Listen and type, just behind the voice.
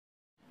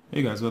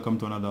Hey guys, welcome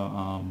to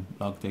another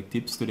blog tech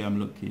tips. Today I'm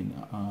looking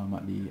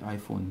at the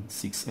iPhone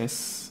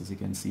 6s. As you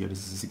can see here,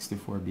 this is a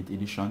 64-bit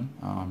edition,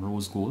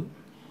 rose gold.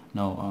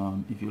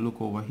 Now if you look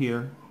over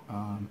here,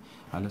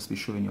 I'll just be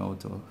showing you how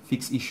to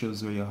fix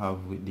issues where you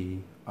have with the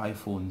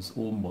iPhone's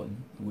home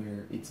button,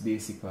 where it's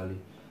basically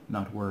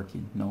not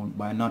working. Now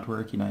by not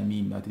working, I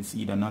mean that it's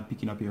either not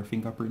picking up your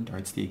fingerprint or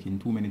it's taking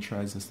too many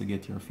tries just to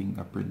get your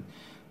fingerprint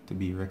to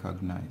be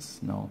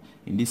recognized. Now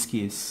in this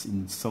case,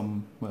 in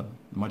some, well,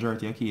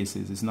 majority of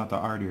cases, it's not a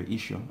hardware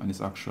issue and it's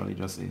actually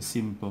just a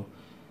simple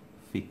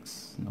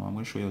fix. Now I'm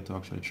going to show you how to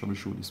actually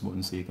troubleshoot this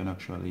button so you can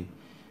actually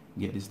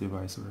get this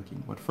device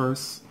working. But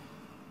first,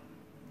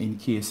 in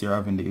case you're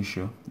having the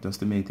issue,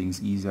 just to make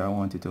things easier, I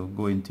want you to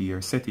go into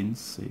your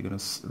settings. So you're going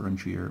to run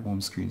through your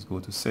home screens, go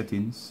to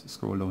settings,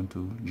 scroll down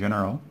to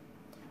general.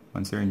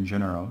 Once you're in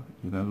general,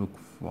 you're going to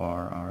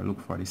look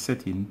for the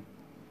setting,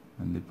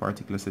 and the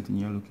particular setting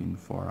you're looking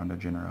for under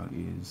general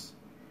is,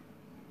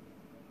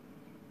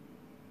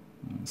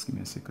 just give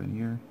me a second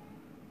here.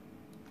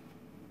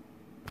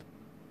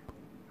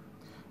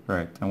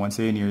 Right, and once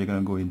you're in here, you're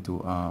going to go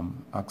into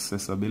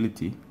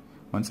accessibility.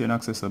 Once you're in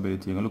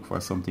accessibility, you're going to look for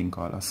something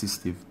called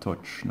assistive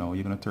touch. Now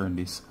you're going to turn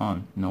this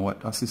on. Now what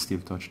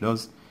assistive touch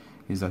does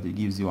is that it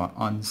gives you an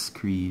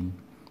on-screen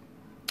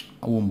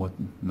home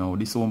button. Now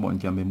this home button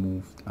can be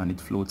moved and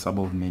it floats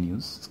above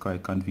menus. It's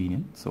quite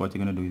convenient. So what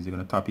you're going to do is you're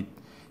going to tap it.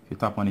 If you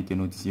tap on it, you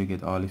notice you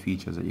get all the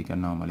features that you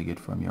can normally get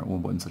from your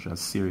home button, such as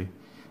Siri,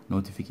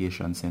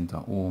 notification center,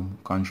 home,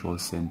 control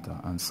center,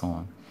 and so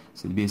on.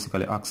 So it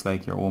basically acts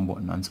like your home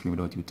button on screen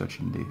without you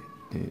touching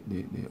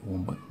the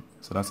home button.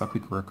 So that's a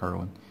quick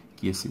workaround in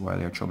case while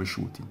you're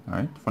troubleshooting.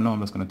 Alright, for now I'm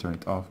just going to turn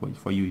it off, but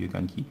for you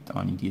can keep it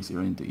on in case you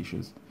run into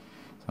issues.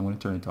 So I'm going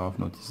to turn it off.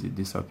 Notice it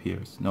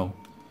disappears. Now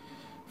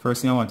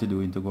first thing I want to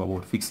do to go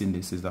about fixing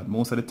this is that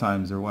most of the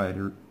times why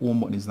the home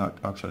button is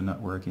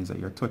not working is that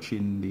you're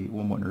touching the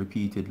home button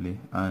repeatedly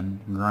and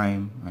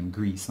grime and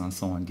grease and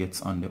so on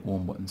gets on the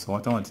home button. So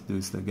what I want to do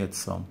is to get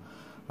some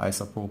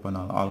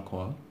isopropanol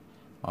alcohol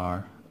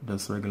or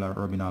just regular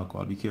rubbing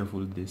alcohol. Be careful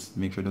with this,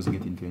 make sure it doesn't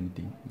get into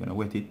anything. You're going to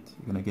wet it,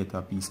 you're going to get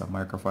a piece of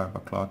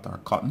microfiber cloth or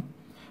cotton.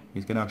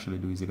 What you can actually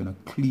do is you're going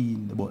to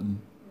clean the button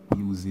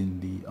using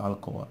the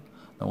alcohol.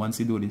 Now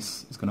once you do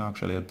this, it's going to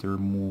actually help to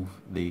remove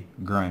the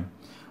grime.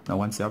 Now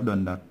once you have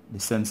done that, the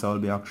sensor will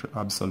be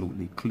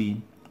absolutely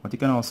clean. What you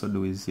can also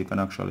do is you can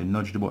actually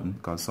nudge the button,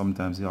 because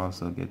sometimes you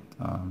also get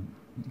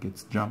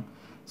gets jammed.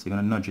 So you're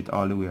going to nudge it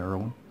all the way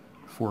around,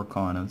 four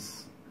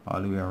corners,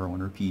 all the way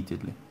around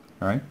repeatedly.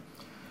 Alright?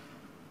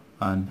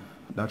 And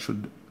that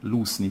should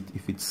loosen it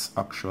if it's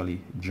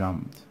actually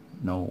jammed.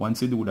 Now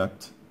once you do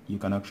that, you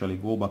can actually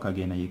go back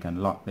again and you can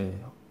lock the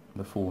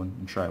phone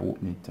and try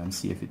open it and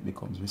see if it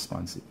becomes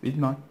responsive. If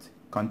not,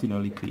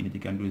 continually clean it. You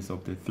can do this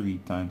up to 3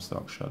 times to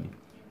actually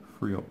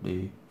free up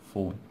the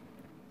phone.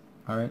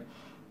 Alright,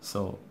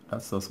 so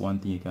that's just one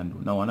thing you can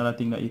do. Now another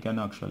thing that you can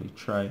actually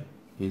try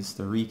is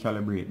to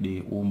recalibrate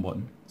the home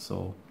button.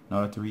 So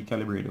now to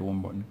recalibrate the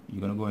home button,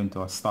 you're going to go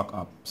into a stock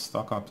app.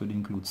 Stock app would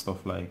include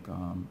stuff like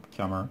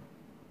camera.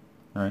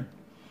 Alright,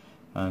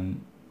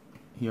 and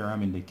here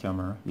I'm in the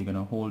camera. You're going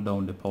to hold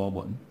down the power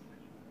button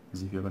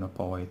as if you're going to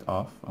power it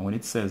off, and when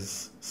it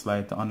says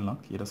slide to unlock,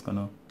 you're just going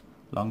to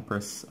long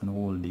press and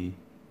hold the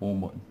home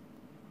button.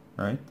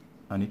 Right,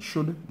 and it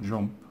should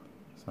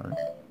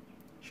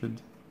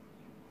should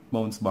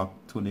bounce back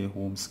to the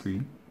home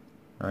screen.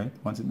 Right,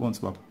 once it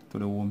bounces back to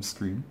the home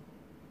screen,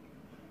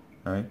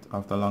 right,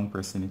 after long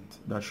pressing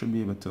it, that should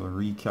be able to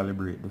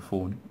recalibrate the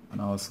phone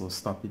and also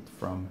stop it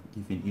from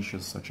giving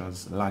issues such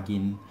as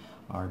lagging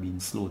or being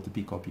slow to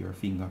pick up your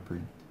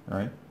fingerprint.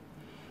 Right.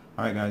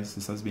 Alright guys,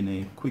 this has been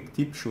a quick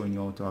tip showing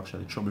you how to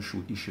actually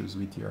troubleshoot issues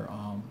with your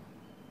home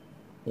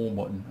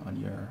button on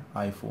your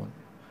iPhone.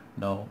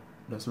 Now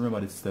just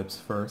remember the steps.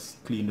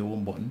 First, clean the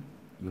home button.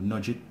 You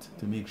nudge it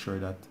to make sure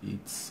that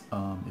it's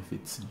if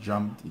it's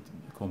jammed, it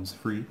becomes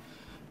free.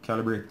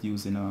 Calibrate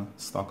using a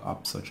stock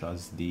app such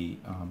as the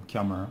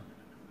camera,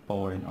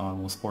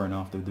 almost powering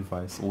off the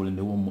device, holding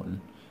the home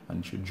button,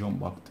 and it should jump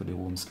back to the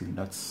home screen.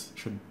 That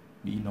should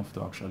be enough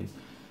to actually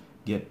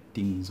get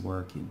things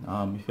working.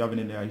 If you have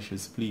any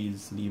issues,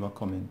 please leave a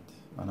comment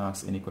and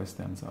ask any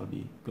questions. I'll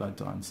be glad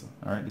to answer.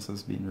 Alright, this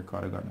has been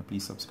Ricardo Gardner.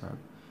 Please subscribe.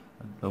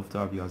 I'd love to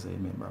have you as a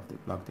member of the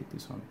Blog Tech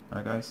This One.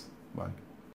 Alright guys, bye.